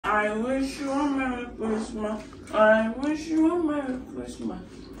I wish you a Merry Christmas. I wish you a Merry Christmas.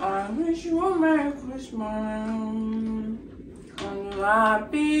 I wish you a Merry Christmas and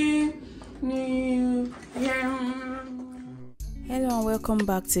Happy New Year. Hello and welcome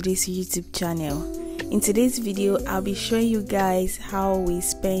back to this YouTube channel. In today's video, I'll be showing you guys how we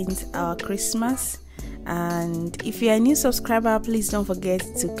spent our Christmas. And if you're a new subscriber, please don't forget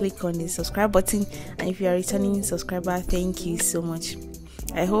to click on the subscribe button, and if you're a returning subscriber, thank you so much.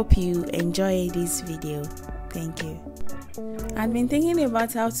 I hope you enjoy this video. Thank you. I've been thinking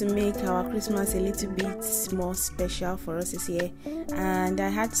about how to make our Christmas a little bit more special for us this year, and I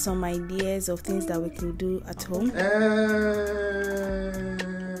had some ideas of things that we could do at home.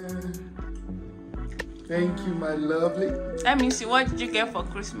 Thank you, my lovely. Let me see, what did you get for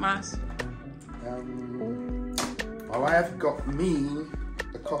Christmas? My wife got me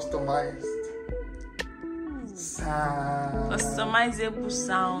a customized sound. Customizable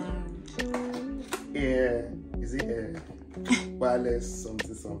sound. Yeah, is it a wireless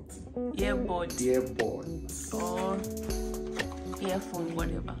something? Earbuds. Earbuds. Or earphone,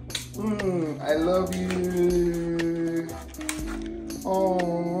 whatever. I love you.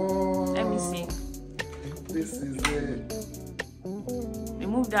 Oh. Let me see. This is it.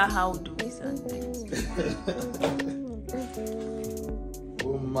 Remove that how do we something.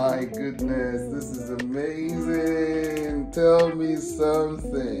 Oh my goodness, this is amazing. Tell me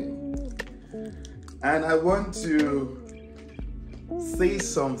something. And I want to say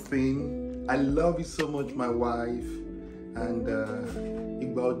something. I love you so much, my wife. And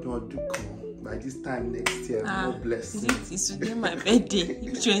by this time next year, more blessing. It's today my birthday.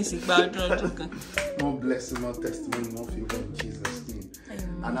 More blessing, more testimony, more favor in Jesus' name.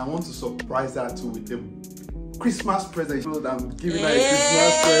 And I want to surprise her too with the Christmas present. You know that I'm giving her a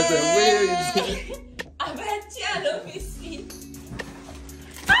Christmas present. Wait. I bet you love me, see.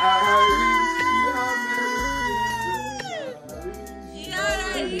 I wish you a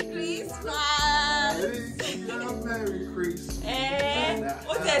Merry Christmas. Merry Christmas.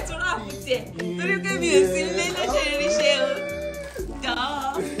 What's that? What happened there? Don't you give me a silly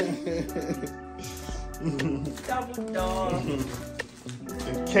double.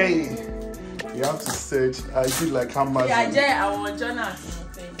 Okay, you have to search. I feel like Amazon. Yeah, I want Jonathan.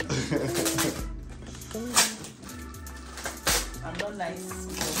 I'm not nice.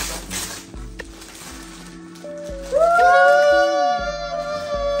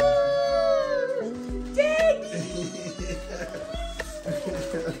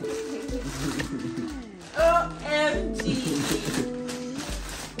 OMG.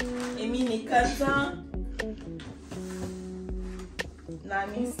 Emini Kazan.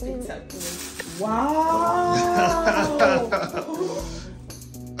 Nani states are good. Wow!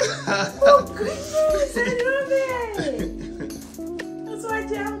 Oh goodness, I love it! That's why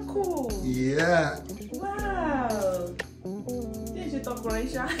I'm cool. Yeah. Wow! This is your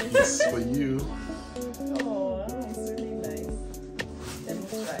decoration. This is for you. Oh, it's really nice. Let me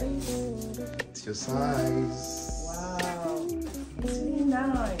try it. It's your size. Wow! It's really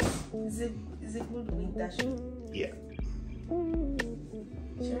nice. Is it good winter shoe? Yeah.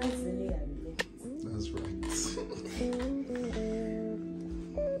 That's right.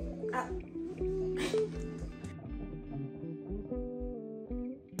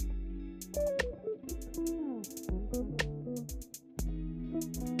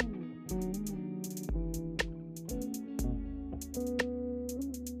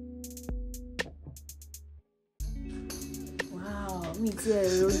 Wow, me too.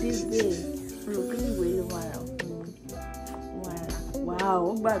 This day, wow,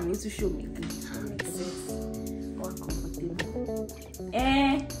 but me to show me.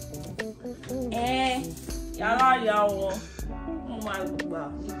 Y'all. Oh my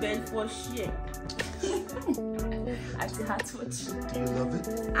God, you beg for shit. I still had to watch. Do you love it?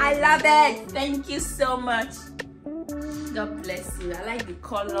 I love it. Thank you so much. God bless you. I like the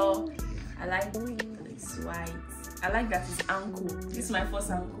color. I like it's white. I like that it's ankle. This is my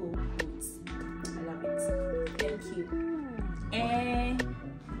first ankle boots. I love it. Thank you.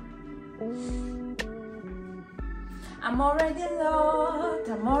 I'm already loved.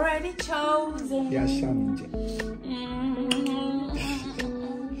 I'm already chosen. Yeah, Shamija.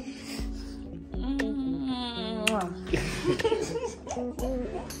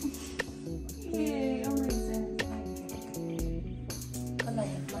 Yeah, amazing. Color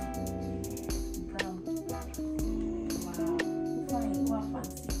brown. Wow.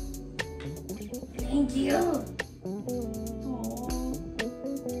 Fancy. Thank you.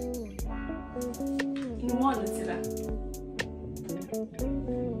 You want to see that?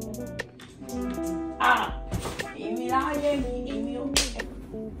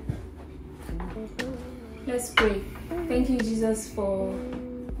 Let's pray. Thank you, Jesus, for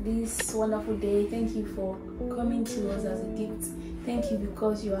this wonderful day. Thank you for coming to us as a gift. Thank you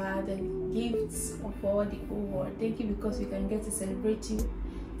because you are the gifts of all the whole world. Thank you because we can get to celebrate you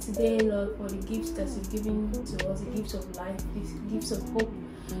today, Lord, for the gifts that you've given to us, the gifts of life, the gifts of hope.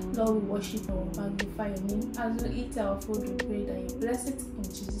 Lord, we worship and magnify your name. As we eat our food, we pray that you bless it in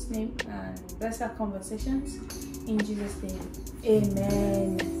Jesus' name and bless our conversations in Jesus' name.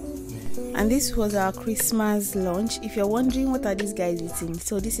 Amen. And this was our Christmas lunch. If you're wondering what are these guys eating,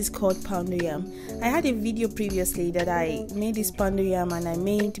 so this is called poundo yam. I had a video previously that I made this poundo yam and I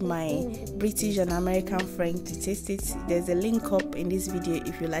made my British and American friend to taste it. There's a link up in this video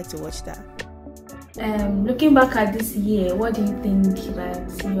if you'd like to watch that. Looking back at this year, what do you think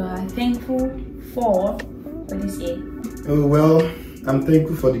that you are thankful for this year? Oh, well, I'm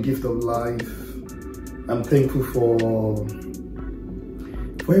thankful for the gift of life. I'm thankful for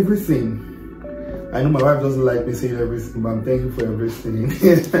everything. I know my wife doesn't like me saying everything, but I'm thankful for everything.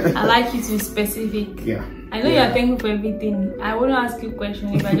 I like you to be specific. Yeah. I know you are thankful for everything. I wouldn't ask you a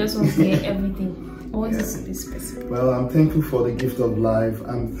question if I just want to hear everything. I want you to be specific. Well, I'm thankful for the gift of life.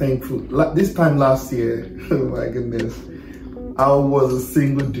 I'm thankful. This time last year, oh my goodness, I was a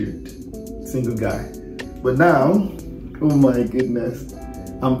single dude, single guy. But now, oh my goodness,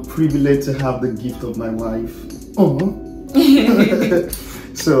 I'm privileged to have the gift of my wife.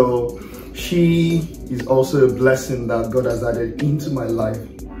 So she is also a blessing that God has added into my life.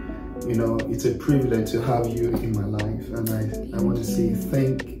 You know, it's a privilege to have you in my life, and I want to say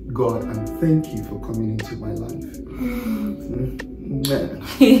thank God and thank you for coming into my life.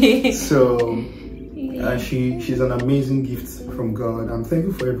 So she's an amazing gift from God. I'm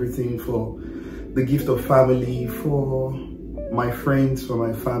thankful for everything, for the gift of family, for my friends, for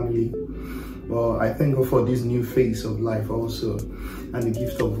my family. Well, I thank God for this new phase of life also, and the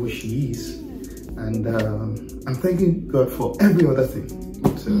gift of who she is. And I'm thanking God for every other thing.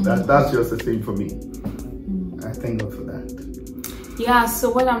 So that's just a thing for me. I thank God for that. Yeah, so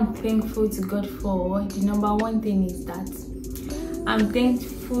what I'm thankful to God for, the number one thing is that I'm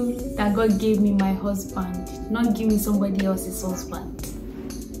thankful that God gave me my husband, not give me somebody else's husband.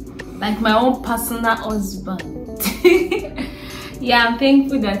 Like my own personal husband. Yeah, I'm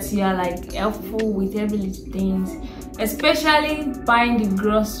thankful that you are like helpful with every little things, especially buying the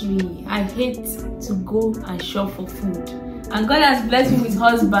grocery. I hate to go and shop for food, and God has blessed me with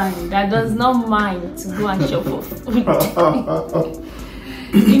husband that does not mind to go and shop for food.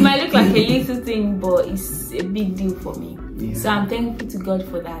 It might look like a little thing, but it's a big deal for me. Yeah. So I'm thankful to God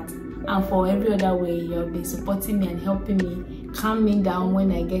for that, and for every other way you have been supporting me and helping me calm me down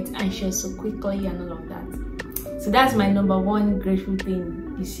when I get anxious so quickly and all of that. So that's my number one grateful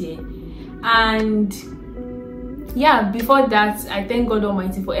thing this year. And yeah, before that, I thank God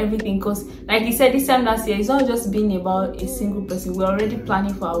Almighty for everything, because like he said, this time last year, it's not just been about a single person. We're already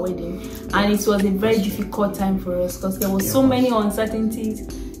planning for our wedding, and it was a very difficult time for us because there was so many uncertainties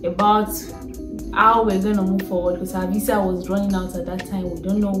about how we're going to move forward, because our visa was running out at that time. We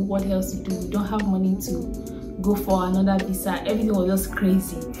don't know what else to do. We don't have money to go for another visa. Everything was just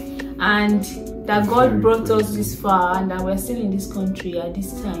crazy. And that God brought us this far, and that we're still in this country at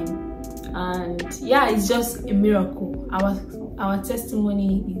this time. And yeah, it's just a miracle. Our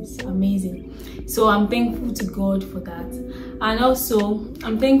testimony is amazing. So I'm thankful to God for that. And also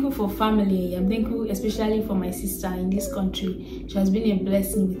I'm thankful for family. I'm thankful especially for my sister in this country. She has been a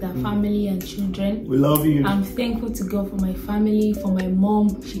blessing with her family and children. We love you. I'm thankful to God for my family, for my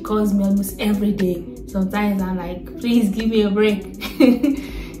mom. She calls me almost every day. Sometimes I'm like, please give me a break.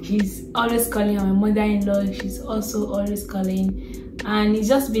 She's always calling. My mother-in-law, she's also always calling. And it's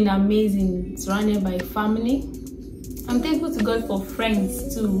just been amazing, surrounded by family. I'm thankful to God for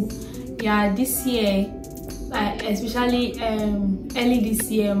friends too. Yeah, this year, especially early this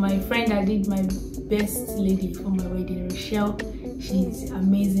year, my friend that did my best lady for my wedding, Rochelle, she's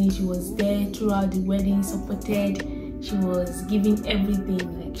amazing. She was there throughout the wedding, supported. She was giving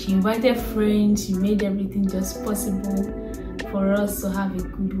everything. Like, she invited friends, she made everything just possible for us to have a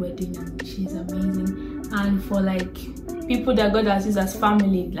good wedding, and she's amazing. And for like people that God has used as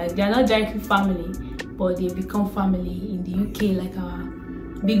family, like they're not directly family, but they become family in the UK, like our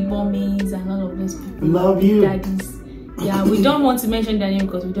big mummies and all of those people. Love you. Daddies. Yeah, we don't want to mention their name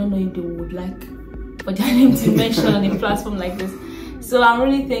because we don't know if they would like for their name to mention on a platform like this. So I'm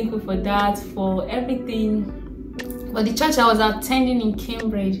really thankful for that, for everything. For the church I was attending in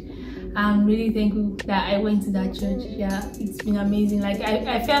Cambridge, I'm really thankful that I went to that church. Yeah, it's been amazing. Like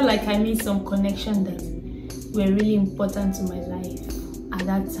I felt like I made some connection that were really important to my life at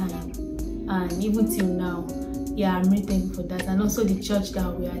that time, and even till now. Yeah, I'm really thankful for that. And also the church that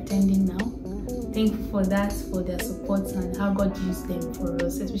we are attending now, thankful for that, for their support and how God used them for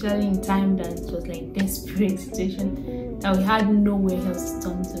us, especially in time that it was like desperate situation that we had nowhere else to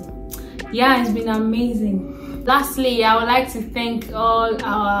turn to. Yeah, it's been amazing. Lastly, I would like to thank all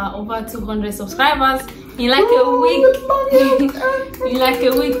our over 200 subscribers. In like a week, in like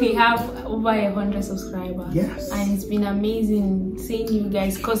a week we have over 100 subscribers. Yes. And it's been amazing seeing you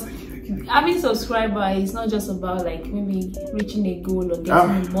guys, because having subscribers is not just about like maybe reaching a goal or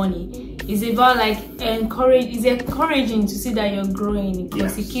getting money. It's about like encouraging to see that you're growing,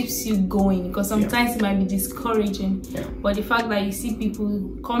 because it keeps you going, because sometimes it might be discouraging. But the fact that you see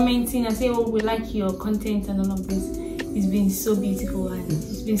people commenting and say, oh, we like your content and all of this, it's been so beautiful and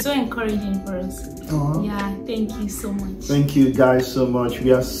it's been so encouraging for us. Yeah, thank you so much. Thank you guys so much.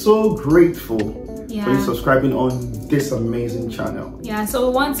 We are so grateful for you subscribing on this amazing channel. Yeah, so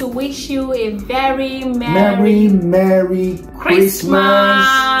we want to wish you a very merry Christmas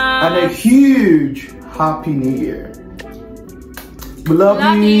and a huge Happy New Year. We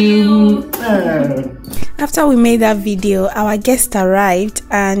love you. After we made that video, our guest arrived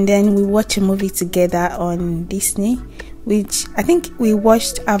and then we watched a movie together on Disney, which I think we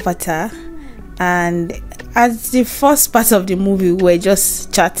watched Avatar. And as the first part of the movie, we were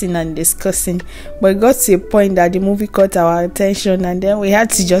just chatting and discussing, but it got to a point that the movie caught our attention and then we had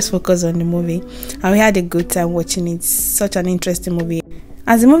to just focus on the movie, and we had a good time watching it. Such an interesting movie.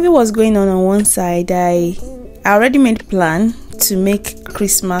 As the movie was going on one side, I already made a plan to make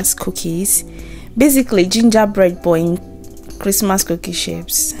Christmas cookies, basically gingerbread boy in Christmas cookie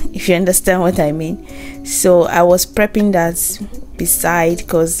shapes, if you understand what I mean. So I was prepping that beside,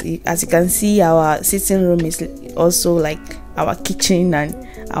 because as you can see, our sitting room is also like our kitchen and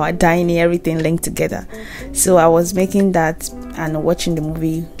our dining, everything linked together. So I was making that and watching the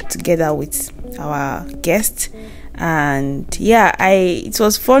movie together with our guest. And yeah, it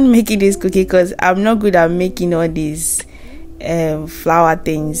was fun making this cookie, because I'm not good at making all these flour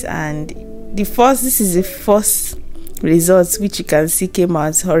things, and this is the first results, which you can see came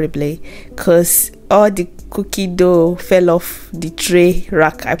out horribly, because all the cookie dough fell off the tray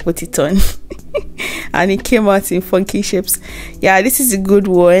rack I put it on and it came out in funky shapes. Yeah, this is a good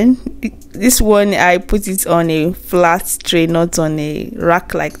one. This one I put it on a flat tray, not on a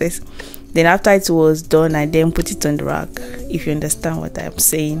rack like this. Then after it was done, I then put it on the rack, if you understand what I'm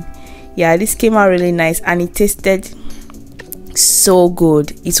saying. Yeah, this came out really nice and it tasted so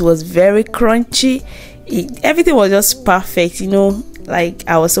good. It was very crunchy. Everything was just perfect, you know. Like,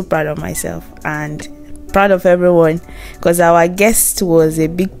 I was so proud of myself and proud of everyone, because our guest was a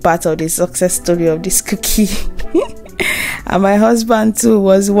big part of the success story of this cookie. And my husband too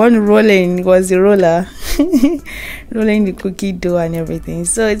was the roller rolling the cookie dough and everything.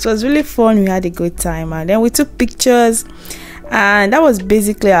 So it was really fun. We had a good time, and then we took pictures, and that was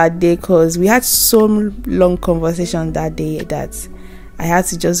basically our day, because we had so long conversation that day that I had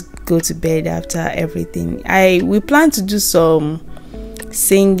to just go to bed after everything. We planned to do some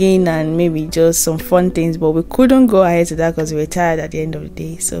singing and maybe just some fun things, but we couldn't go ahead to that because we were tired at the end of the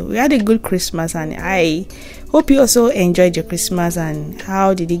day. So we had a good Christmas, and I hope you also enjoyed your Christmas. And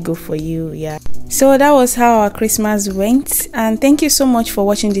how did it go for you? Yeah, so that was how our Christmas went, and thank you so much for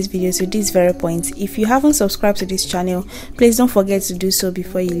watching this video to this very point. If you haven't subscribed to this channel, please don't forget to do so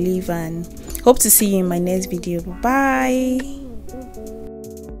before you leave, and hope to see you in my next video. Bye.